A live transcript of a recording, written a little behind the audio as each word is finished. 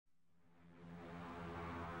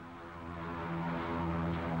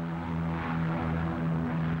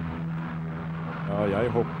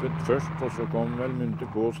jeg hoppet først, og så kom vel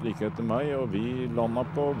Munthe-Kaas like etter meg, og vi landet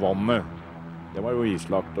på vannet. Det var jo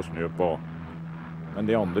islagt og snø på. Men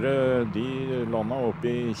de andre, de landet oppe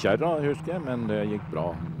i kjerra, husker jeg, men det gikk bra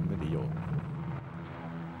med de også.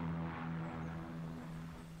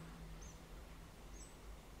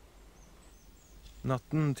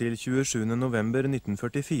 Natten til 27. november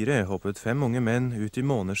 1944 hoppet 5 unge menn ut i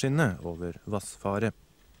måneskinnet over Vassfaret.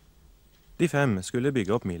 De 5 skulle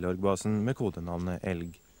bygge opp Milorg-basen med kodenavnet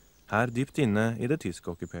ELG, her dypt inne i det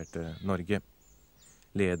tyskokkuperte Norge.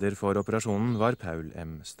 Leder for operasjonen var Paul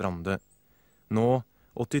M. Strande, nå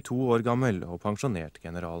 82 år gammel og pensjonert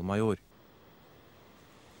generalmajor.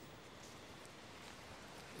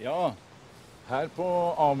 Ja, her på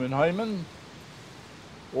Amundheimen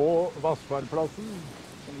og Vassfaretplassen,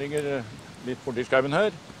 som ligger litt borti skauen her,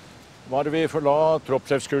 var vi forla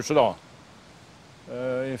troppsjefskurset da.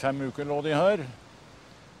 I 5 uker lå de her.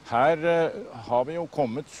 Her har vi jo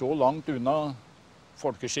kommet så langt unna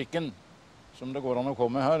folkeskikken som det går an å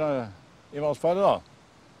komme her i Vassfaret da.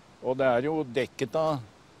 Og det er jo dekket av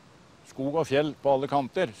skog og fjell på alle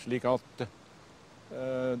kanter, slik at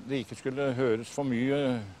det ikke skulle høres for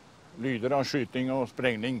mye lyder av skyting og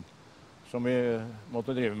sprengning som vi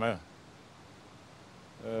måtte drive med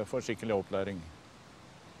for skikkelig opplæring.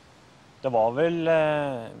 Det var vel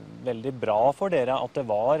veldig bra for dere at det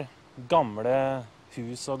var gamle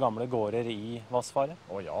hus og gamle gårder i Vassfaret?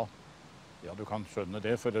 Å ja. Ja, du kan skjønne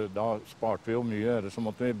det, for da sparte vi jo mye. Så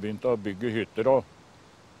måtte vi begynne å bygge hytter og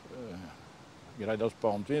greide oss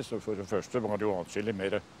på annet vis. Og for det første var det jo atskillig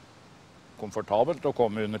mer komfortabelt å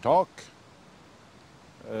komme under tak.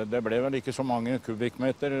 Det ble vel ikke så mange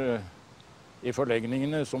kubikkmeter i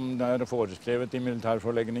forlegningene som det er foreskrevet i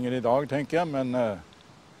militærforlegninger i dag, tenker jeg, men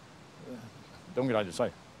de greide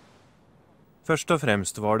seg. Først og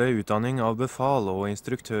fremst var det utdanning av befal og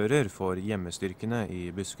instruktører for hjemmestyrkene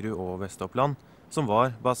i Buskerud og Vest-Oppland, som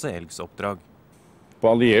var Base ELGs oppdrag.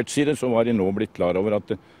 På alliert side så var de nå blitt klar over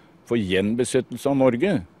at for gjenbesettelse av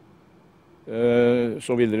Norge,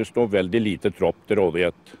 så ville det stå veldig lite tropp til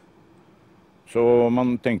rådighet. Så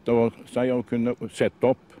man tenkte seg å kunne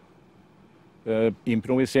sette opp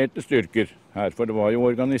improviserte styrker her, for det var jo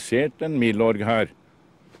organisert en Milorg her,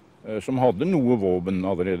 som hadde noe våpen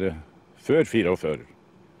allerede før 44.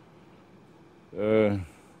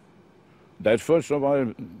 Derfor så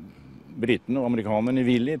var britene og amerikanerne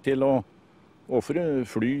villige til å ofre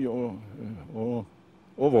fly og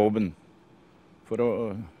våpen for å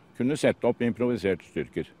kunne sette opp improviserte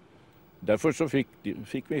styrker. Derfor så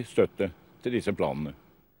fikk vi støtte til disse planene.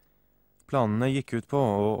 Planene gikk ut på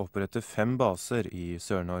å opprette 5 baser i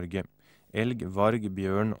Sør-Norge: Elg, Varg,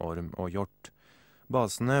 Bjørn, Orm og Hjort.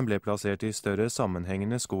 Basene ble plassert i større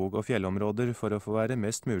sammenhengende skog- og fjellområder for å få være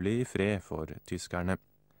mest mulig i fred for tyskerne.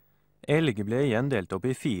 Elg ble igjen delt opp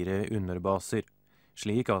i 4 underbaser,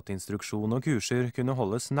 slik at instruksjon og kurser kunne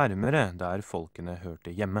holdes nærmere der folkene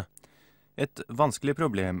hørte hjemme. Et vanskelig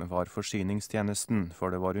problem var forsyningstjenesten,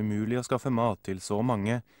 for det var umulig å skaffe mat til så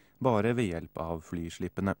mange bare ved hjelp av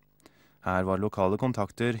flyslippene. Her var lokale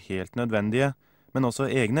kontakter helt nødvendige, men også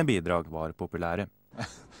egne bidrag var populære.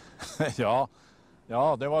 Ja,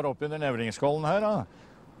 det var oppe i den Nevringskollen her da.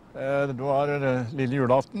 Det var lille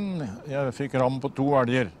julaften. Jeg fikk ram på 2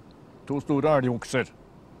 elger. 2 store elgokser.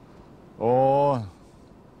 Og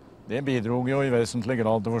det bidrog jo i vesentlig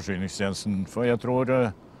grad til forsyningstjenesten. For jeg tror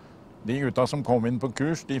de gutta som kom inn på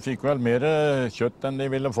kurs, de fikk vel mer kjøtt enn de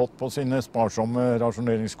ville fått på sine sparsomme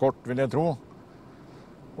rasjoneringskort, vil jeg tro.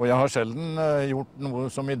 Og jeg har sjelden gjort noe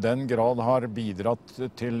som i den grad har bidratt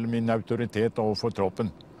til min autoritet overfor troppen,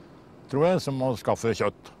 tror jeg, som å skaffe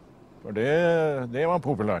kjøtt. For det var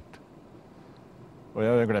populært. Og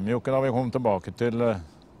jeg glemmer jo ikke da vi kom tilbake til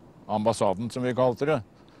ambassaden, som vi kalte det,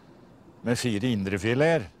 med 4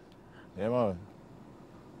 indrefileter. Det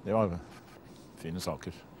var fine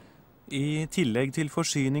saker. I tillegg til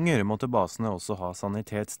forsyninger måtte basene også ha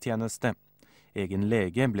sanitetstjeneste. Egen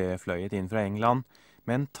lege ble fløyet inn fra England,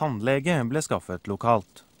 men tannlege ble skaffet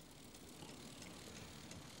lokalt.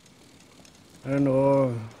 Nå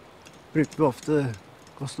brukte vi ofte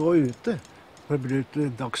å stå ute for å bruke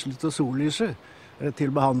dagslyset og sollyset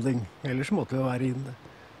til behandling. Ellers måtte vi være inne.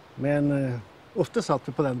 Men ofte satt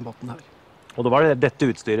vi på den måten her. Og det var dette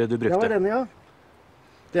utstyret du brukte? Det var denne, ja.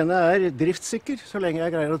 Denne er driftssikker så lenge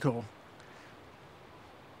jeg greier å trå.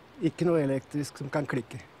 Ikke noe elektrisk som kan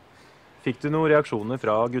klikke. Fikk du noen reaksjoner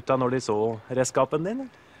fra gutta når de så redskapen din?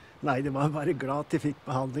 Nei, de var bare glad at de fikk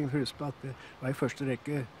behandling. Husk på at det var i første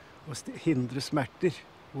rekke å hindre smerter.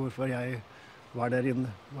 Hvorfor jeg var der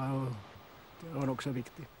inne. Det var nok så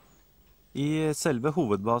viktig. I selve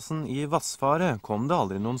hovedbasen i Vassfaret kom det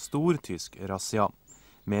aldri noen stor tysk razzia.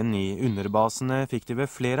 Men i underbasene fikk de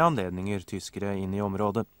ved flere anledninger tyskere inn i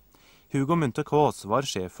området. Hugo Munthe-Kaas var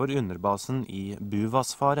sjef for underbasen i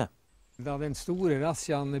Vassfaret. Da den store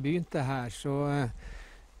razziaen begynte her, så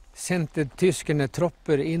sendte tyskerne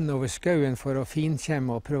tropper inn over skauen for å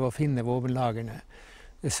finkjemme og prøve å finne våpenlagerne.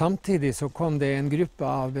 Samtidig så kom det en gruppe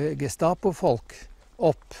av Gestapo-folk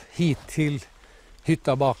opp hit til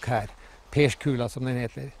hytta bak her, Perskula som den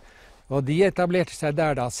heter. Og de etablerte seg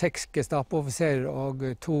der da, 6 Gestapo-offiserer og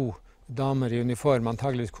 2 damer i uniform,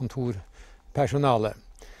 antageligvis kontorpersonale.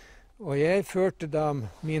 Og jeg førte da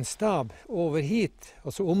min stab over hit,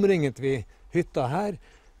 og så omringet vi hytta her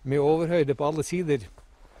med overhøyde på alle sider.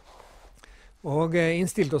 Og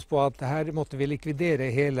innstilte oss på at her måtte vi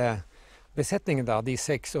likvidere hele besetningen da, de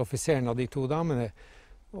 6 offiserene og de 2 damene.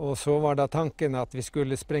 Og så var da tanken at vi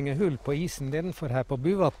skulle sprenge hull på isen nedenfor her på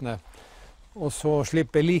Buvatnet, og så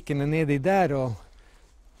slippe likene nedi der og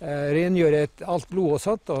rengjøre alt blod og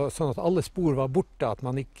sånt, og sånn at alle spor var borte, at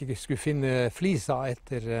man ikke skulle finne flisa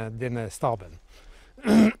etter denne staben.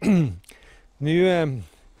 Nå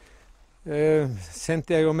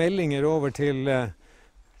sendte jeg jo meldinger over til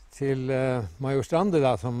major Strande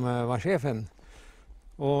da, som var sjefen,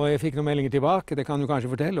 og jeg fikk noen meldinger tilbake, det kan du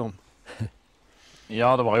kanskje fortelle om.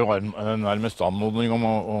 Ja, det var jo nærmest anmodning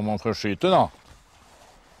om å forskyte da.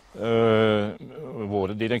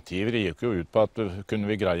 Våre direktiver gikk jo ut på at kunne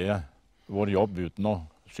vi greie vår jobb uten å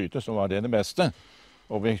skyte, så var det beste.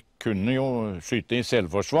 Og vi kunne jo skyte i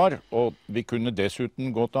selvforsvar, og vi kunne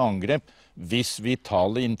dessuten gå til angrep hvis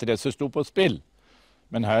vitale interesser sto på spill.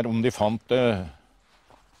 Men her, om de fant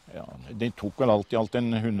ja, de tok vel alt i alt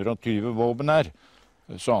en 120 våpen her,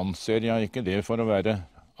 så anser jeg ikke det for å være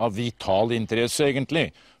av vital interesse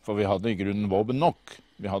egentlig, for vi hadde i grunnen våpen nok.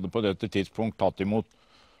 Vi hadde på dette tidspunkt tatt imot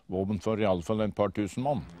våpen for i alle fall et par tusen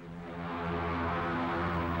mann.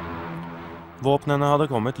 Våpnene hadde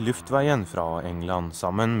kommet luftveien fra England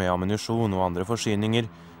sammen med ammunisjon og andre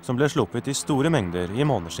forsyninger som ble sluppet i store mengder i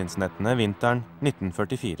måneskinnsnettene vinteren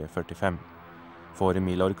 1944-45. For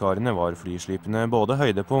Milorg-karene var flyskipene både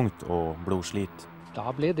høydepunkt og blodslit.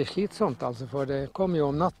 Da ble det slitsomt, altså, for det kom jo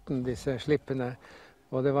om natten disse slippene.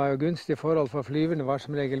 Og det var jo gunstige forhold for flyverne, var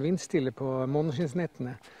som regel vindstille på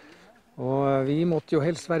måneskinnsnettene. Og vi måtte jo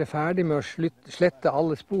helst være ferdig med å slette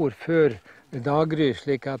alle spor før daggry,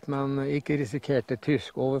 slik at man ikke risikerte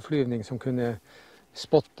tysk overflyvning som kunne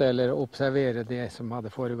spotte eller observere det som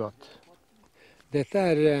hadde foregått. Dette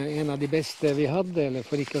er en av de beste vi hadde, eller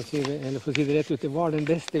for å si det rett ut, det var den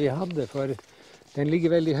beste vi hadde, for den ligger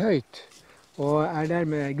veldig høyt og er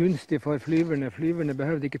dermed gunstig for flyverne. Flyverne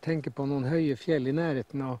behøvde ikke tenke på noen høye fjell i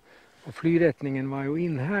nærheten, og flyretningen var jo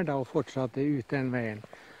inn her da og fortsatte ut den veien.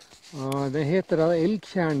 Og det heter da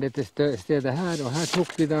Elgtjern, dette stedet her, og her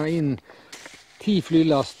tok vi da inn 10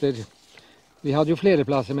 flylaster. Vi hadde jo flere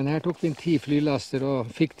plasser, men her tok vi inn 10 flylaster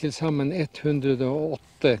og fikk til sammen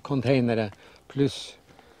 108 containere, pluss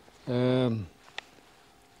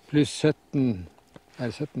 17, er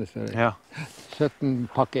det 17 større? Ja. 17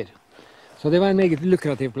 pakker. Så det var en meget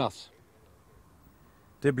lukrativ plass.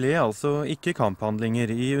 Det ble altså ikke kamphandlinger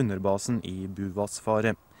i underbasen i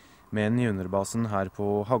Vassfaret. Men i underbasen her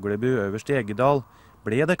på Haglebu øverst i Eggedal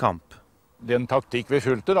ble det kamp. Den taktikk vi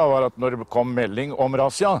fulgte da var at når det kom melding om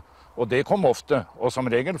razzia, og det kom ofte, og som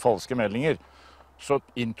regel falske meldinger, så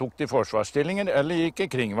inntok de forsvarsstillinger eller gikk i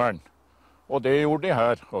kringvern. Og det gjorde de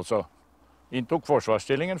her også. Inntok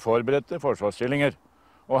forsvarsstillinger, forberedte forsvarsstillinger.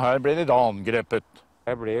 Og her ble de da angrepet.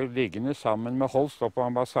 Jeg ble liggende sammen med Holst oppe på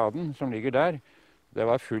ambassaden som ligger der. Det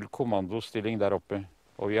var full kommandostilling der oppe.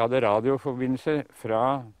 Og vi hadde radioforbindelse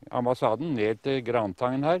fra ambassaden ned til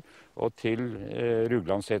Grantangen her og til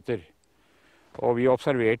Ruglandseter. Og vi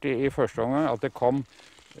observerte i første omgang at det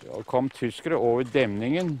kom tyskere over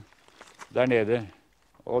demningen der nede.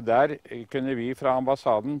 Og der kunne vi fra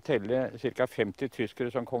ambassaden telle ca. 50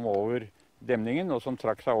 tyskere som kom over demningen, og som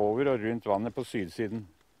trakk seg over og rundt vannet på sydsiden.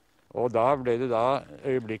 Og da ble det da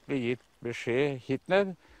øyeblikkelig gitt beskjed hit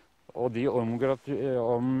ned, og de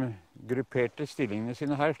omgrupperte stillingene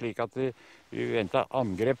sine her, slik at vi ventet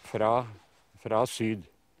angrep fra syd.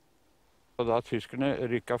 Og da tyskerne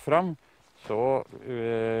rykket fram, så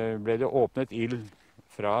ble det åpnet ild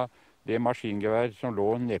fra det maskingevær som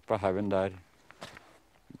lå nede på haugen der.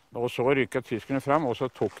 Og så rykket tyskerne fram, og så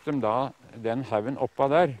tok de da den haugen oppa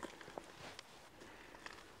der.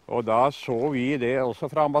 Og da så vi det også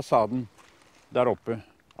fra ambassaden der oppe,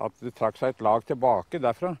 at det trakk seg et lag tilbake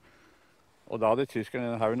derfra. Og da hadde tyskerne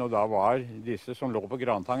den haugen, og da var disse som lå på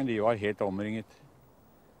Grantangen, de var helt omringet.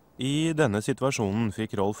 I denne situasjonen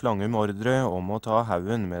fikk Rolf Langum ordre om å ta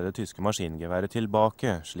haugen med det tyske maskingeværet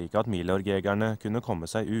tilbake, slik at Milorg-jegerne kunne komme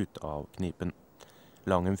seg ut av knipen.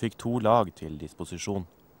 Langum fikk 2 lag til disposisjon.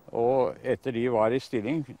 Og etter de var i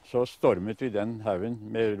stilling, så stormet vi den haugen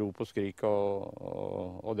med rop og skrik,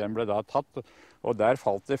 og den ble da tatt. Og der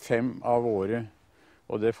falt det 5 av våre.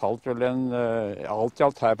 Og det falt vel alt i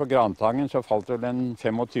alt her på Grantangen, så falt vel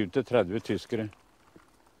 25-30 tyskere.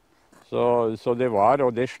 Så det var,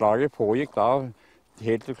 og det slaget pågikk da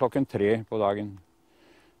helt til klokken 3 på dagen.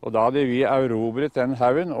 Og da hadde vi erobret den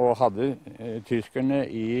haugen og hadde tyskerne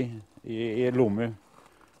i lomme.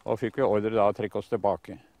 Og fikk vi ordre da å trekke oss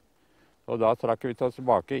tilbake. Og da trakk vi oss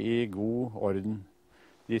tilbake i god orden.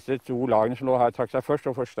 Disse 2 lagene som lå her trakk seg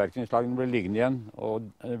først, og forsterkningslagene ble liggende igjen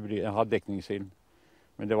og ha dekningsild.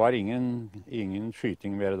 Men det var ingen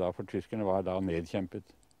skyting mer da, for tyskerne var da nedkjempet.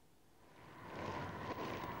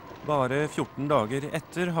 Bare 14 dager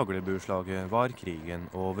etter Haglebu-slaget var krigen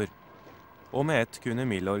over. Og med ett kunne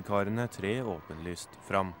Milorg-karene tre åpenlyst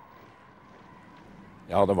fram.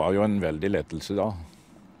 Ja, det var jo en veldig lettelse da,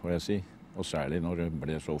 må jeg si. Og særlig når det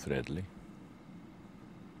ble så fredelig.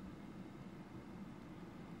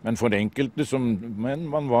 Men for enkelte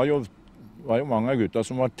man var jo mange av gutta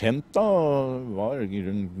som var tent da, og var i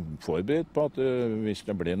grunnen forberedt på at hvis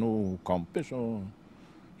det ble noen kamper, så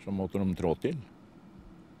måtte de trå til.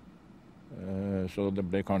 Så det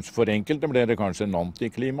ble kanskje, for enkelte ble det kanskje en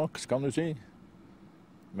antiklimaks, kan du si.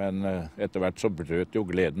 Men etter hvert så brøt jo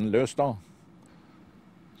gleden løs da.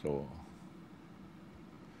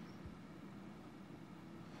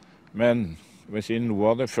 Men jeg vil si,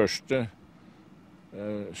 noe av det første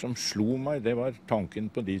som slo meg, det var tanken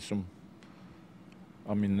på de som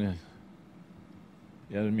jeg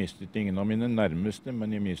mistet ingen av mine nærmeste,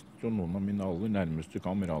 men jeg mistet jo noen av mine aller nærmeste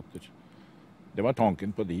kamerater. Det var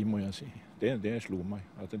tanken på de, må jeg si. Det slo meg,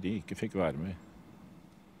 at de ikke fikk være med.